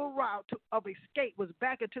possible route of escape was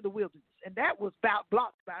back into the wilderness, and that was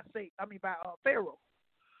blocked by Pharaoh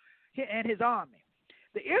and his army.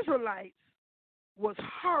 The Israelites was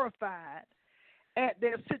horrified at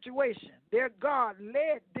their situation. Their God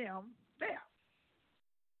led them there.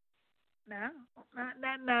 Now,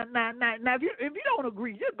 if you don't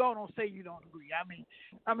agree, just go on and say you don't agree.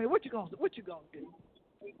 I mean, what you gonna do?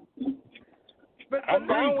 But I'm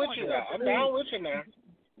down with you now. I'm down with you now.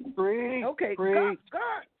 Okay,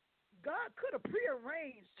 God could have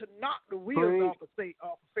prearranged to knock the wheels off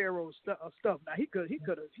of Pharaoh's stuff. Now he could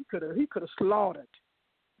have slaughtered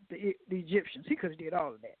the Egyptians. He could have did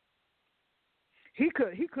all of that. He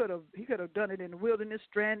could have done it in the wilderness,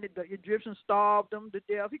 stranded the Egyptians, starved them to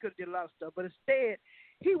death. He could have did a lot of stuff, but instead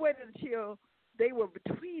he waited until they were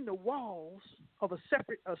between the walls of a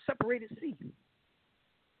separated sea.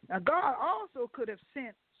 Now God also could have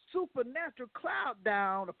sent supernatural cloud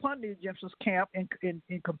down upon the Egyptians' camp and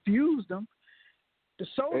confused them. The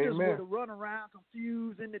soldiers would have run around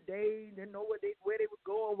confused in the day, didn't know where they were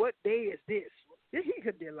going. What day is this? He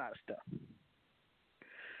could have did a lot of stuff.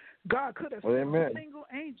 God could have sent a single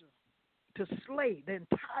angel to slay the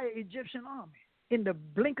entire Egyptian army in the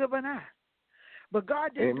blink of an eye. But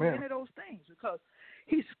God didn't do any of those things because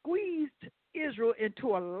he squeezed Israel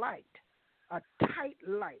into a tight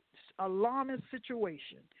light, alarming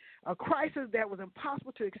situation, a crisis that was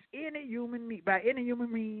impossible to by any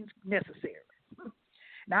human means necessary.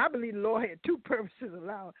 Now, I believe the Lord had two purposes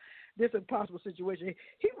allowing this impossible situation.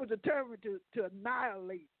 He was determined to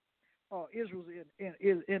annihilate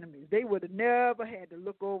Israel's enemies. They would have never had to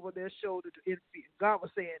look over their shoulder to interfere. God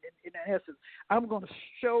was saying, in essence, I'm going to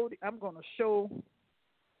show, and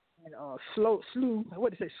slow,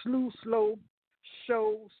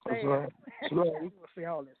 show, stand. Slow. I'm going to say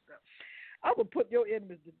all that stuff. I would put your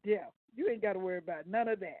enemies to death. You ain't got to worry about none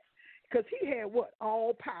of that. Because he had what?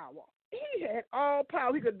 All power. He had all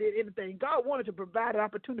power. He could have did anything. God wanted to provide an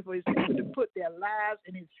opportunity for his people to put their lives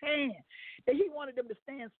in his hand. And he wanted them to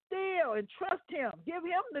stand still and trust him. Give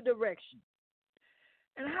him the direction.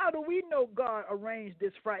 And how do we know God arranged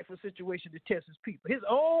this frightful situation to test his people? His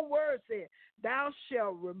own word said, thou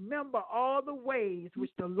shalt remember all the ways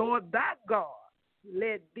which the Lord thy God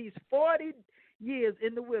led these 40 years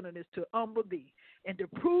in the wilderness to humble thee and to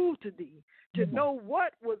prove to thee, to know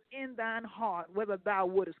what was in thine heart, whether thou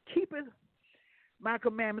wouldest keep my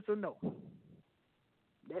commandments or no.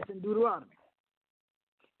 That's in Deuteronomy,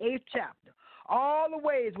 8th chapter. All the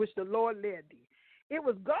ways which the Lord led thee. It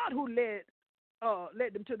was God who led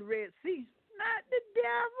them to the Red Sea, not the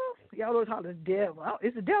devil. Y'all always holler the devil.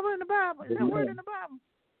 Is the devil in the Bible? Is that word in the Bible?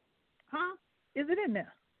 Huh? Is it in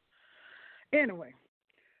there? Anyway.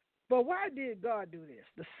 But why did God do this?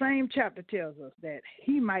 The same chapter tells us that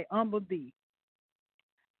he might humble thee,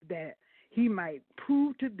 that he might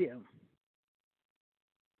prove to them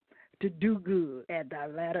to do good at thy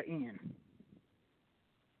latter end.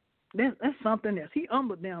 That's something else. He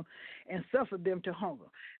humbled them and suffered them to hunger.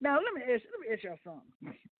 Now, let me ask y'all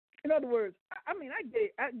something. In other words,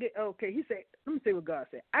 okay, he said, let me say what God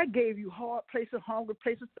said. I gave you hard places, hungry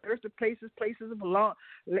places, thirsty places, places of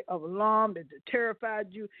alarm that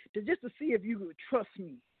terrified you, just to see if you would trust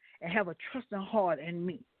me and have a trusting heart in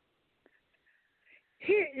me.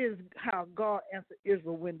 Here is how God answered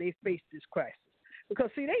Israel when they faced this crisis. Because,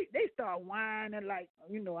 see, they start whining like,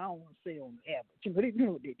 I don't want to say on the air, but you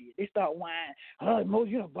know what they did. They start whining. Oh,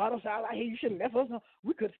 Moses, brought us out like here. You should have left us.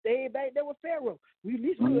 We could have stayed back there with Pharaoh. We at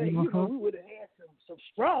least could have, we would have had some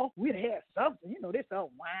straw. We'd have had something. They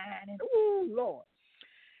start whining. Oh, Lord.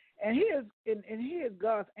 And here's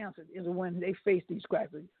God's answer is when they face these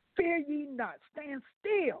crises. Fear ye not. Stand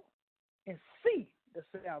still and see the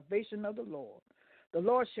salvation of the Lord. The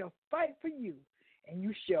Lord shall fight for you, and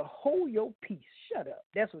you shall hold your peace. Shut up.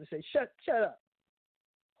 That's what it says. Shut up.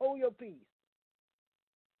 Hold your peace.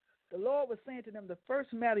 The Lord was saying to them, the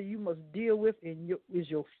first matter you must deal with is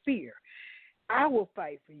your fear. I will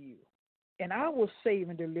fight for you, and I will save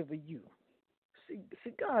and deliver you.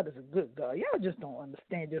 See, God is a good God. Y'all just don't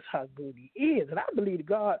understand just how good he is. And I believe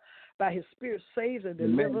God, by his spirit, saves and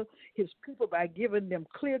delivers his people by giving them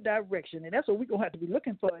clear direction. And that's what we're going to have to be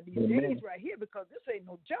looking for in these days right here, because this ain't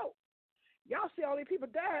no joke. Y'all see all these people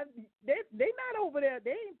dying. They not over there.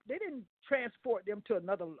 They didn't transport them to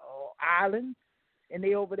another island, and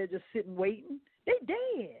they over there just sitting waiting. They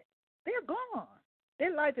dead. They're gone.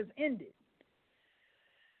 Their life is ended.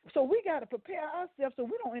 So we got to prepare ourselves so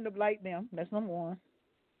we don't end up like them. That's number one.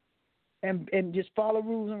 And just follow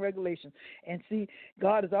rules and regulations. And see,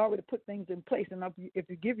 God has already put things in place. And if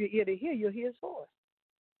you give your ear to hear, you'll hear his voice.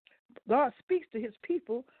 God speaks to his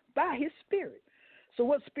people by his spirit. So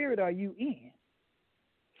what spirit are you in?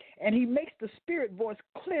 And he makes the spirit voice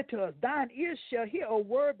clear to us. Thine ears shall hear a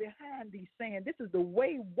word behind thee saying, this is the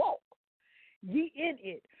way, walk ye in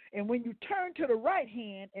it. And when you turn to the right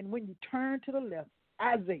hand and when you turn to the left,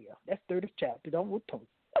 Isaiah, that's 30th chapter, don't we talk.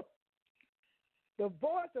 The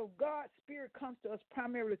voice of God's spirit comes to us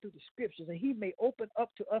primarily through the scriptures, and he may open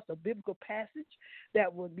up to us a biblical passage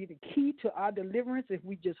that will be the key to our deliverance if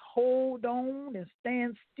we just hold on and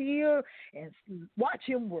stand still and watch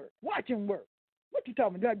him work. Watch him work. What you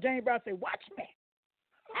talking about? James Brown said, watch me.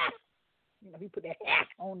 He put that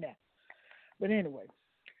on that. But anyway,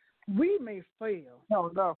 we may fail in our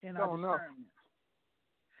discernment,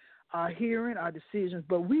 our hearing, our decisions,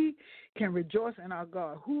 but we can rejoice in our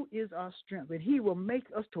God, who is our strength, and he will make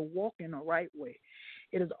us to walk in the right way.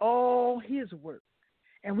 It is all his work,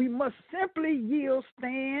 and we must simply yield,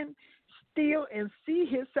 stand still, and see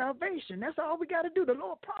his salvation. That's all we got to do. The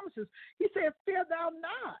Lord promises. He said, fear thou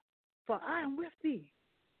not, for I am with thee.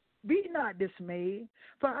 Be not dismayed,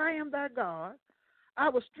 for I am thy God. I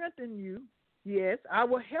will strengthen you. Yes, I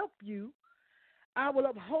will help you. I will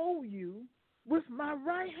uphold you with my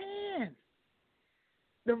right hand,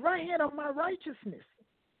 the right hand of my righteousness.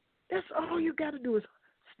 That's all you got to do is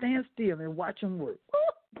stand still and watch him work.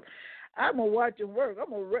 I'm going to watch him work.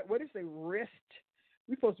 I'm going to, what do you say, rest?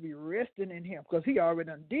 We're supposed to be resting in him because he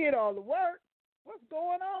already done did all the work. What's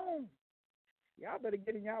going on? Y'all better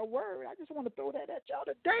get in y'all word. I just want to throw that at y'all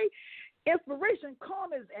today. Inspiration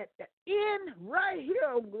comes at the end right here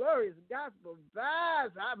Hello, glorious gospel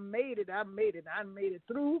vibes. I made it. I made it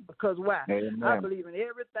through because why? Amen. I believe in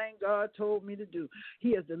everything God told me to do.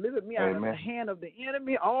 He has delivered me out of the hand of the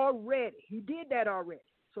enemy already. He did that already.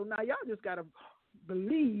 So now y'all just got to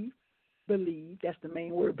believe. That's the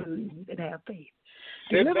main word, believe, and have faith.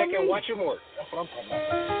 Sit back and watch him work. That's what I'm talking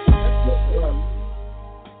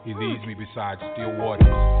about. He leads me beside still waters.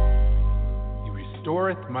 He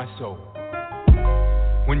restoreth my soul.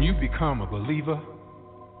 When you become a believer,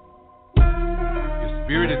 your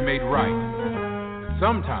spirit is made right. But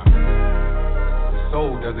sometimes the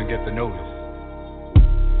soul doesn't get the notice.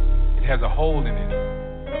 It has a hole in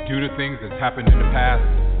it due to things that's happened in the past,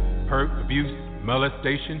 hurt, abuse,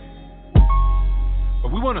 molestation.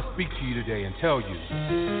 But we want to speak to you today and tell you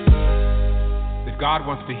that God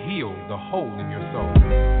wants to heal the hole in your soul.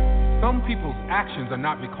 Some people's actions are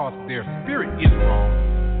not because their spirit is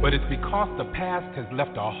wrong, but it's because the past has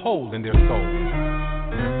left a hole in their soul.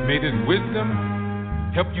 May this wisdom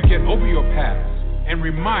help you get over your past and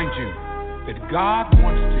remind you that God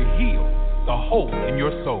wants to heal the hole in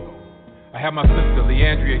your soul. I have my sister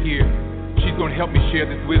Leandria here. She's going to help me share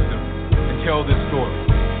this wisdom and tell this story.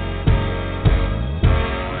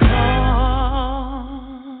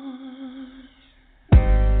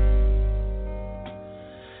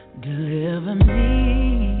 Deliver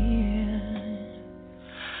me,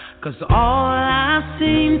 'cause all I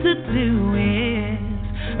seem to do is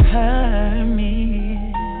hurt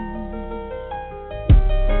me,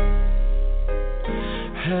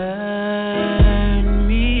 hurt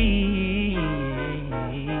me.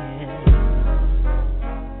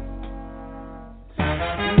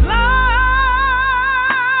 Lord,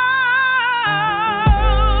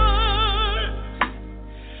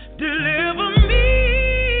 deliver me.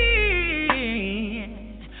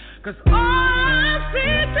 'Cause all I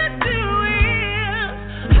seem to do is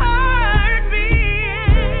hurt me.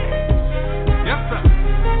 Yes, sir.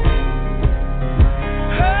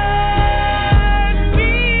 Hurt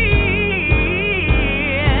me.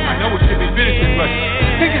 I know it should be finishing, but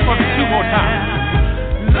take it for me 2 more times.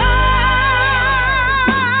 Lord,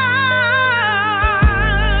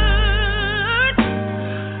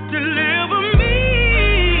 deliver me.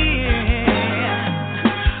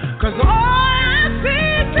 'Cause all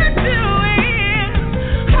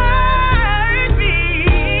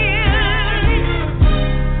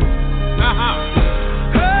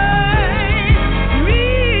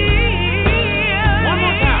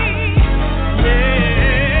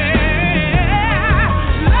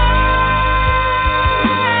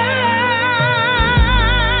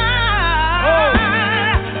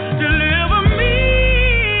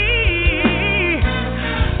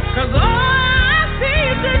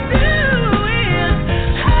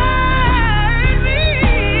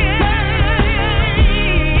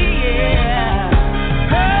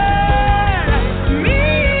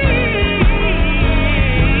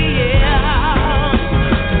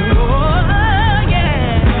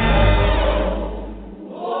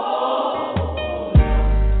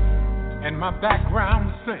background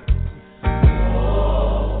sing.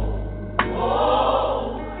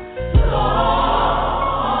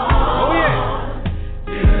 Oh yeah.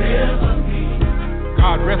 Deliver me.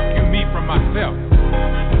 God rescue me from myself,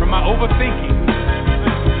 from my overthinking.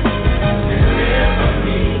 Deliver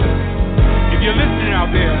me. If you're listening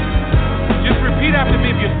out there, just repeat after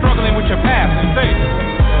me if you're struggling with your past and say,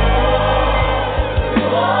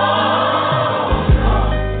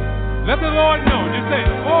 let the Lord know. Just say,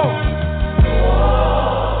 oh.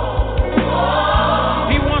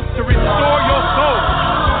 He wants to restore your soul.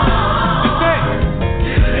 Just say,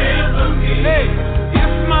 deliver me. Hey,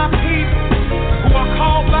 if my people who are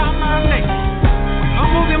called by my name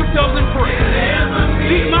humble themselves and pray,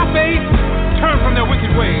 seek my face, turn from their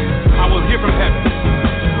wicked ways, I will hear from heaven.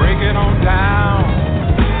 Break it on down.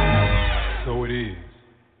 So it is.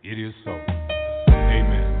 It is so.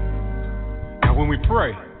 Amen. Now when we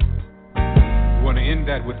pray, we want to end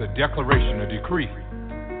that with a declaration, a decree.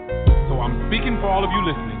 So I'm speaking for all of you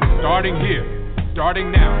listening, starting here,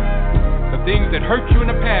 starting now. The things that hurt you in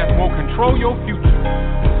the past won't control your future.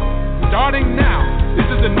 Starting now, this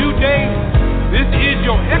is a new day. This is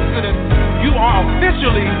your exodus. You are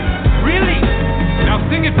officially released. Now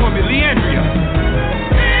sing it for me, Leandria.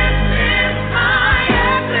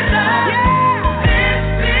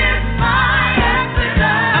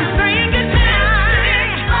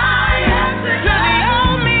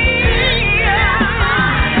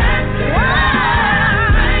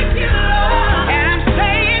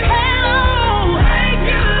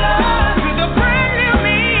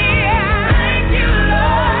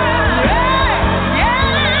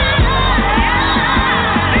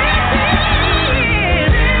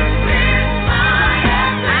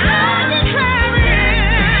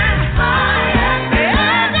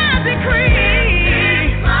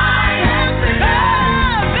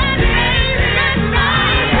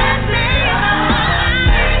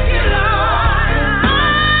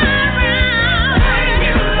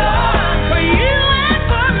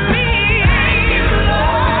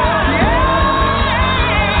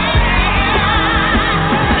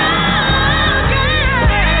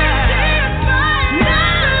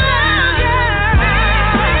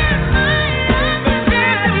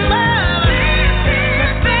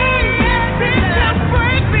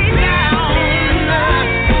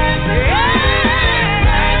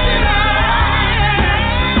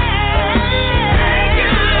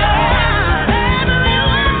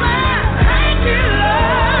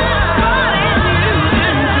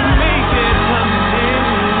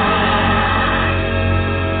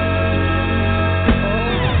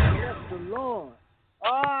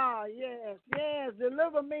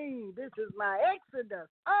 This is my Exodus.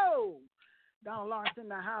 Oh, Don Lawrence in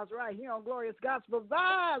the house right here on Glorious Gospel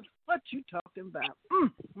Vibes. What you talking about?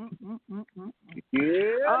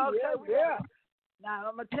 Yeah. Now,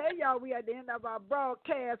 I'm going to tell y'all we at the end of our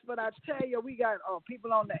broadcast, but I tell you we got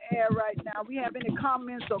people on the air right now. We have any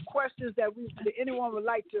comments or questions that anyone would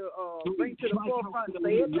like to bring to the forefront?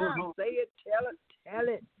 Say it now. Say it.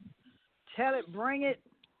 Tell it. Bring it.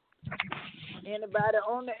 Anybody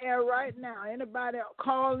on the air right now? Anybody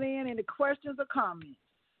call in? Any questions or comments?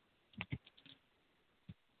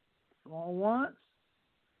 Going once.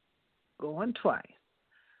 Going twice.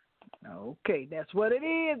 Okay, that's what it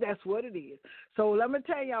is. So let me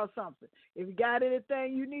tell y'all something. If you got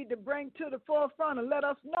anything you need to bring to the forefront and let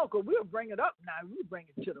us know, because we'll bring it up now. We'll bring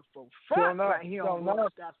it to the forefront right here on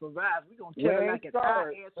Glorious Gospel Vibes. We're going to tell it like it's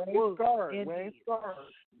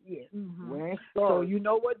Yeah. Mm-hmm. So you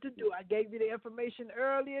know what to do. I gave you the information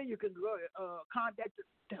earlier. You can go contact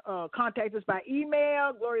us by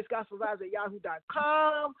email,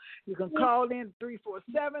 gloriousgospelvibes@yahoo.com. You can call in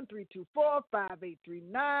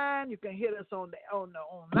 347-324-5839. You can hit us on the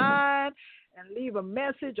online and leave a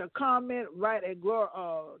message or comment right at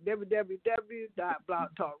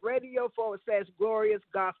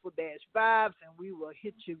www.blogtalkradio.com/glorious-gospel-vibes, and we will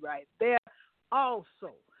hit you right there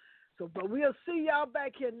also. But we'll see y'all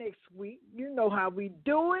back here next week. You know how we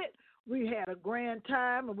do it. We had a grand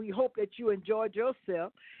time, and we hope that you enjoyed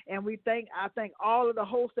yourself. And I thank all of the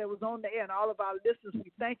hosts that was on the air and all of our listeners. We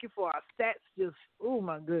thank you for our stats. Just, oh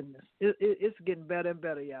my goodness, it's getting better and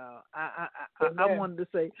better, y'all. I wanted to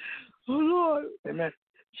say, oh Lord, Amen.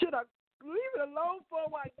 Should I leave it alone for a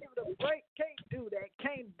while? Give it a break? Can't do that.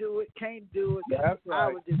 Can't do it. That's right. I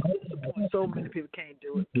was just disappointed. So many people can't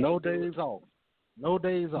do it. No days off. You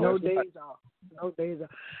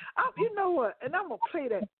know what? And I'm gonna play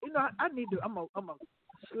that. You know, I'm gonna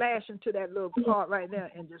slash into that little part right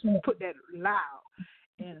there and just put that loud.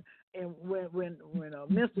 And when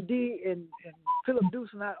Mr. D and Philip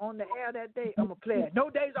Deuce and I on the air that day, I'm gonna play it. No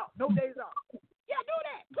days off. Yeah, do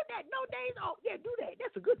that. Put that no days off. Yeah, do that.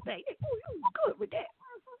 That's a good thing. Ooh, you good with that.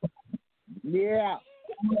 Yeah.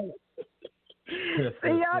 See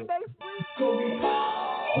y'all next week.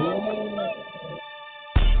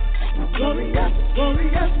 Glorious,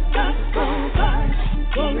 glorious.